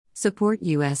Support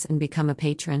US and become a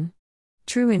patron.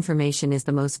 True information is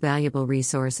the most valuable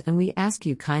resource, and we ask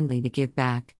you kindly to give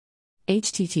back.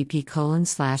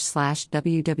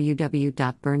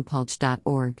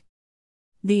 http://www.burnpulch.org.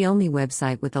 The only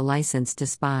website with a license to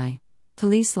spy.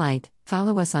 Police Light.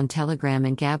 Follow us on Telegram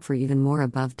and Gab for even more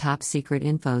above top secret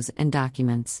infos and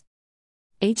documents.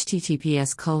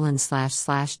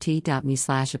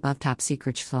 https://t.me/above top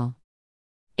secret schfl.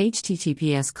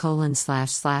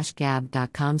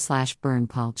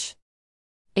 https://gab.com/burnpulch.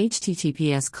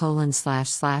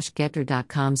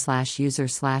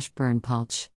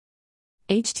 https://getter.com/user/burnpulch.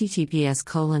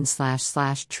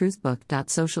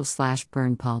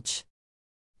 https://truthbook.social/burnpulch.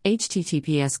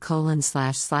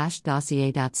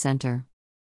 https://dossier.center.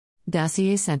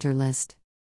 Dossier Center List.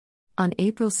 On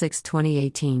April 6,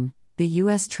 2018, the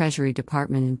U.S. Treasury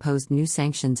Department imposed new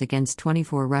sanctions against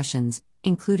 24 Russians,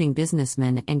 including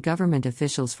businessmen and government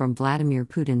officials from Vladimir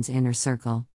Putin's inner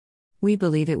circle. We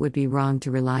believe it would be wrong to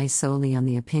rely solely on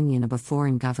the opinion of a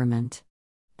foreign government.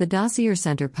 The Dossier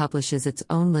Center publishes its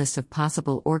own list of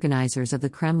possible organizers of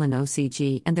the Kremlin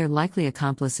OCG and their likely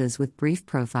accomplices with brief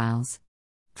profiles.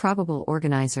 Probable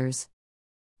organizers.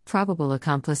 Probable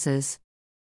accomplices.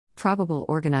 Probable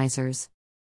organizers.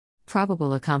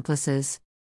 Probable accomplices.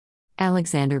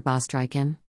 Alexander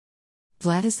Bostrykin.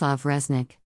 Vladislav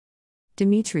Reznik.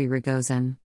 Dmitry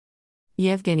Rogozin.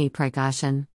 Yevgeny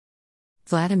Prigozhin.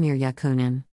 Vladimir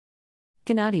Yakunin.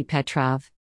 Gennady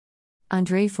Petrov.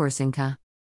 Andrei Forsenko.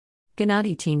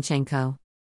 Gennady Timchenko.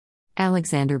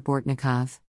 Alexander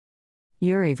Bortnikov.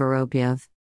 Yuri Vorobyev.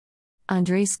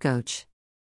 Andrei Skoch.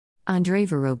 Andrei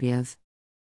Vorobyev.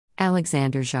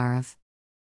 Alexander Zharov.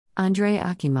 Andrei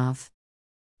Akimov.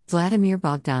 Vladimir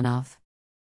Bogdanov.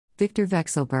 Viktor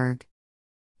Vekselberg.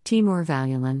 Timur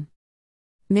Valyulin.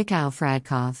 Mikhail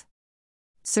Fradkov.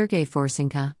 Sergei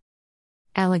Forsenko.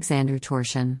 Alexander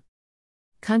Torshin.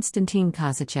 Konstantin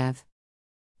Kozachev.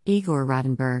 Igor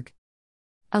Rotenberg.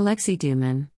 Alexei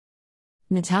Dumin.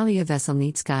 Natalia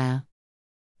Veselnitskaya.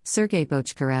 Sergei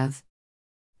Bochkarev.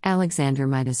 Alexander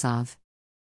Maidasov.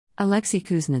 Alexei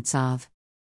Kuznetsov.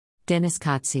 Denis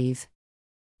Kotsev.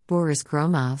 Boris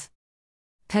Gromov.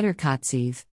 Petr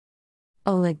Kotsev.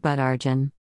 Oleg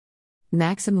Budargin.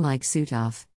 Maxim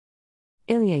Lyksutov.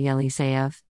 Ilya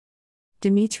Yeliseyev.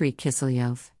 Dmitry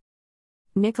Kiselyov.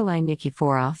 Nikolai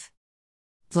Nikiforov.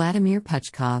 Vladimir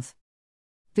Puchkov.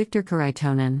 Viktor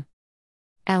Karaitonin.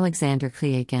 Alexander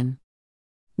Klyakin.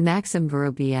 Maxim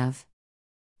Vorobyev.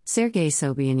 Sergei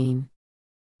Sobyanin.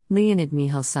 Leonid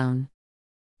Mihilson.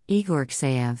 Igor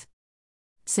Ksayev.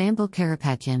 Samvel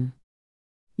Karapetyan.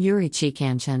 Yuri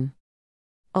Chikanchin.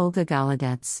 Olga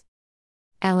Golodets.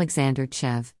 Alexander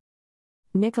Chev.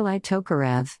 Nikolai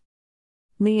Tokarev.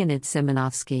 Leonid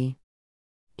Simonovsky.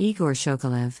 Igor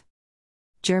Shokolev.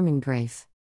 German Graf.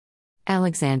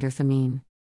 Alexander Fomin.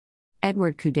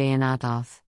 Edward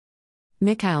Kudayanatov.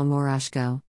 Mikhail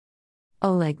Moroshko.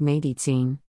 Oleg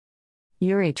Meditsyn.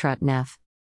 Yuri Trutnev.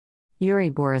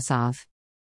 Yuri Borisov.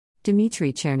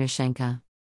 Dmitry Chernyshenko.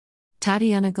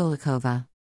 Tatiana Golikova.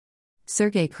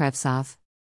 Sergei Krevsov.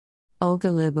 Olga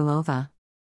Lyubimova.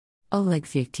 Oleg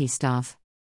Fektistov.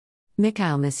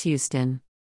 Mikhail Mishustin.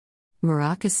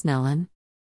 Murat Snellin.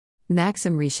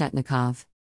 Maxim Reshetnikov.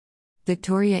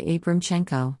 Victoria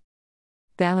Abramchenko.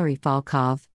 Valery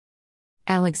Falkov.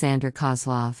 Alexander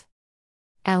Kozlov.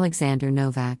 Alexander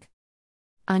Novak.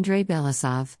 Andrei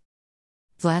Belasov.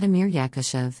 Vladimir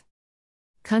Yakashev.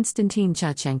 Konstantin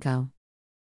Chachenko.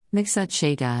 Miksut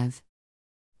Shadaev.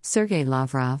 Sergei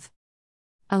Lavrov.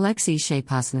 Alexei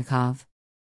Shepasnikov.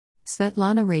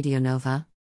 Svetlana Radionova.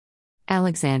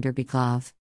 Alexander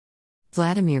Beklov.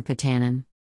 Vladimir Potanin.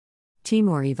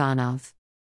 Timur Ivanov.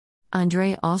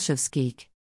 Andrei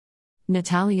Olshavskik.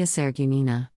 Natalia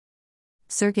Sergunina.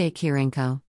 Sergei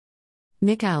Kirenko.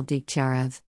 Mikhail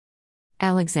Dikcharev.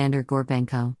 Alexander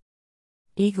Gorbenko.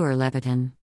 Igor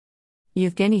Levitin.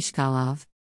 Yevgeny Shkalov.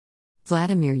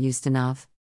 Vladimir Ustinov.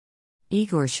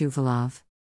 Igor Shuvalov.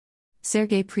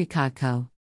 Sergei Prikodko.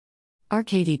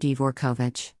 Arkady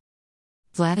Dvorkovich.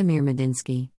 Vladimir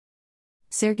Medinsky.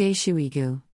 Sergei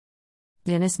Shuigu.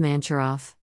 Denis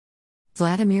Mancharov.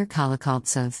 Vladimir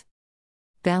Kolokoltsov.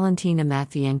 Valentina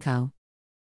Matvienko.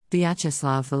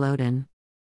 Vyacheslav Volodin.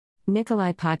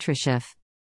 Nikolai Patrushev.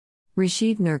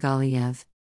 Rashid Nurgaliev.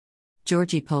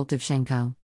 Georgy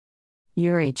Poltavchenko.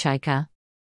 Yuri Chaika.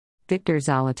 Viktor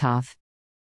Zolotov.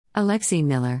 Alexei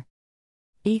Miller.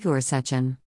 Igor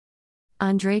Sechin.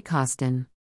 Andrei Kostin.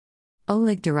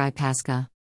 Oleg Deripaska.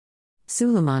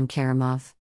 Suleiman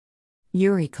Karimov.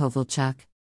 Yuri Kovalchuk.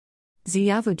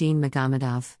 Ziavuddin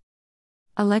Magomedov.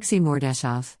 Alexei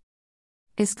Mordashov.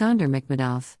 Iskander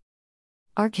Makhmadov.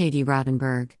 Arkady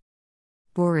Rotenberg,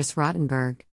 Boris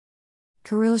Rotenberg,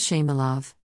 Kirill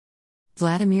Shamalov,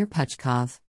 Vladimir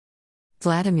Puchkov,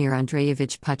 Vladimir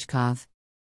Andreyevich Puchkov,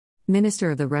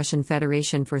 Minister of the Russian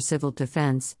Federation for Civil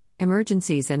Defense,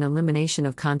 Emergencies and Elimination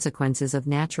of Consequences of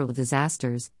Natural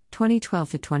Disasters,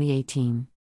 2012 to 2018.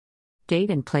 Date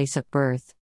and place of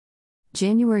birth: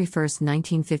 January 1,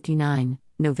 1959,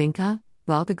 Novinka,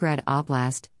 Volgograd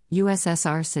Oblast,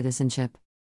 USSR citizenship.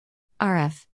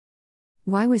 RF.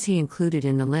 Why was he included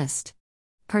in the list?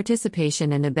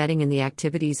 Participation and abetting in the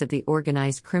activities of the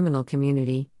organized criminal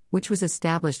community, which was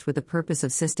established with the purpose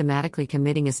of systematically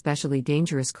committing especially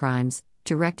dangerous crimes,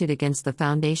 directed against the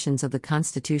foundations of the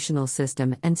constitutional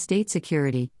system and state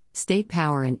security, state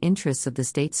power and interests of the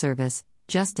state service,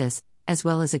 justice, as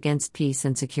well as against peace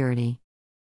and security.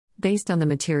 Based on the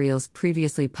materials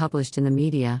previously published in the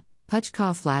media,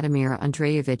 Puchkov Vladimir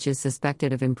Andreyevich is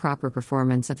suspected of improper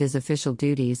performance of his official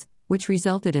duties, which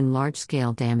resulted in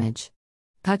large-scale damage.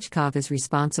 Puchkov is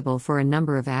responsible for a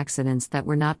number of accidents that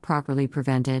were not properly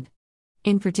prevented.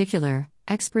 In particular,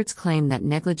 experts claim that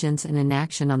negligence and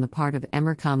inaction on the part of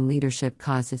Emercom leadership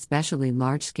caused especially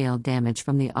large-scale damage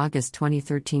from the August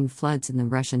 2013 floods in the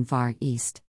Russian Far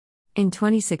East. In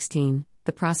 2016,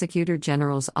 the Prosecutor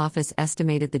General's office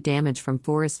estimated the damage from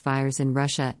forest fires in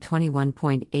Russia at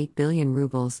 21.8 billion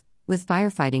rubles, with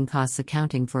firefighting costs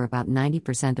accounting for about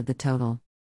 90% of the total.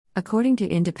 According to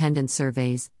independent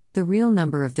surveys, the real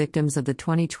number of victims of the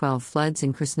 2012 floods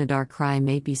in Krasnodar Krai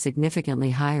may be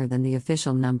significantly higher than the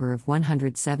official number of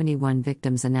 171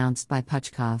 victims announced by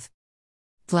Puchkov.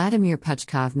 Vladimir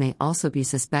Puchkov may also be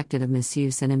suspected of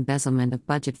misuse and embezzlement of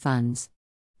budget funds.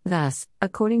 Thus,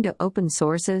 according to open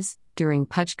sources, during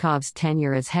Puchkov's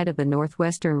tenure as head of the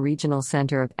Northwestern Regional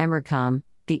Center of Emercom,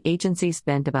 the agency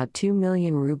spent about 2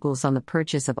 million rubles on the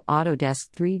purchase of Autodesk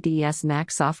 3ds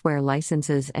Max software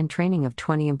licenses and training of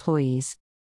 20 employees.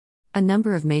 A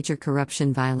number of major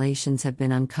corruption violations have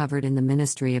been uncovered in the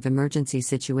Ministry of Emergency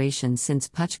Situations since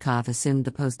Puchkov assumed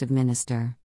the post of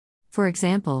minister. For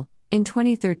example, in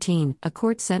 2013, a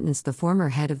court sentenced the former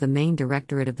head of the main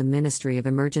directorate of the Ministry of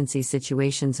Emergency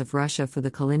Situations of Russia for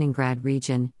the Kaliningrad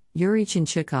region, Yuri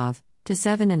Chinchukov, to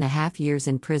 7.5 years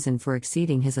in prison for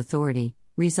exceeding his authority,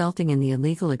 resulting in the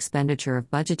illegal expenditure of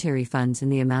budgetary funds in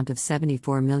the amount of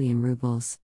 74 million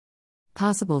rubles.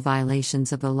 Possible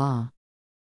violations of the law.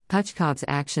 Puchkov's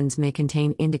actions may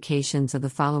contain indications of the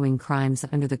following crimes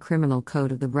under the Criminal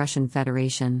Code of the Russian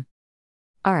Federation.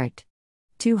 Art.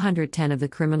 210 of the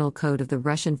Criminal Code of the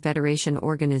Russian Federation: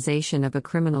 organization of a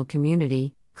criminal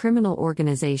community, criminal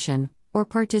organization, or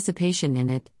participation in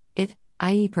it,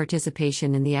 i.e.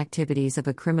 participation in the activities of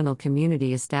a criminal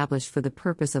community established for the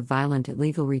purpose of violent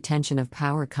illegal retention of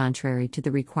power contrary to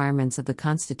the requirements of the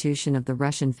Constitution of the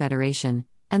Russian Federation,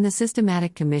 and the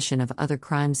systematic commission of other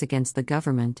crimes against the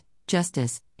government,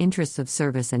 justice, interests of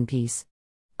service and peace.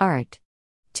 Art.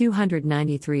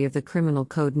 293 of the Criminal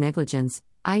Code: negligence,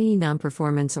 i.e.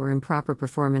 non-performance or improper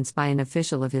performance by an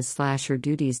official of his/her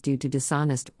duties due to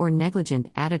dishonest or negligent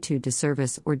attitude to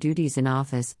service or duties in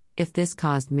office, if this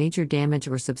caused major damage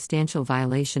or substantial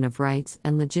violation of rights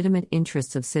and legitimate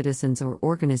interests of citizens or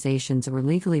organizations or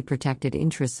legally protected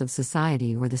interests of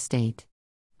society or the state.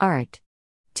 Art.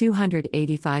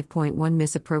 285.1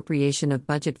 Misappropriation of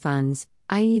budget funds,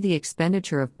 i.e. the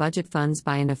expenditure of budget funds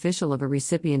by an official of a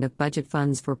recipient of budget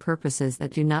funds for purposes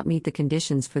that do not meet the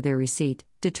conditions for their receipt,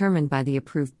 determined by the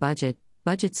approved budget,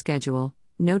 budget schedule,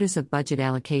 notice of budget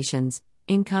allocations,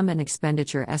 income and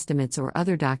expenditure estimates or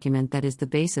other document that is the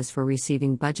basis for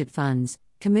receiving budget funds,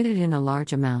 committed in a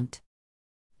large amount.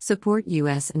 Support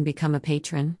us and become a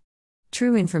patron.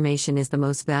 True information is the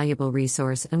most valuable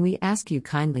resource and we ask you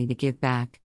kindly to give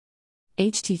back.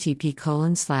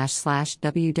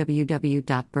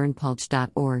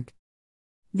 http://www.burnpulch.org.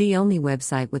 The only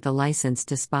website with a license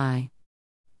to spy.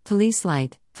 Police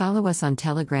Light, follow us on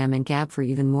Telegram and Gab for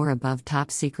even more above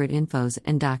top secret infos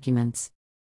and documents.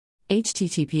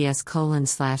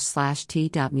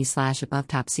 https://t.me/above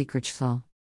top secret shfl.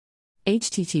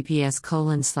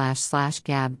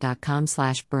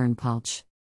 https://gab.com/burnpulch.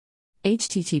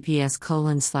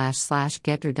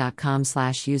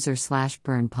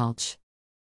 https://getter.com/user/burnpulch.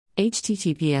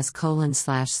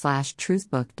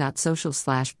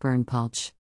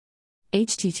 https://truthbook.social/burnpulch.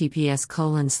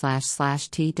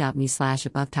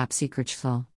 https://t.me/above top secret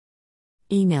shfl.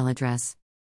 Email address.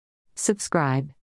 Subscribe.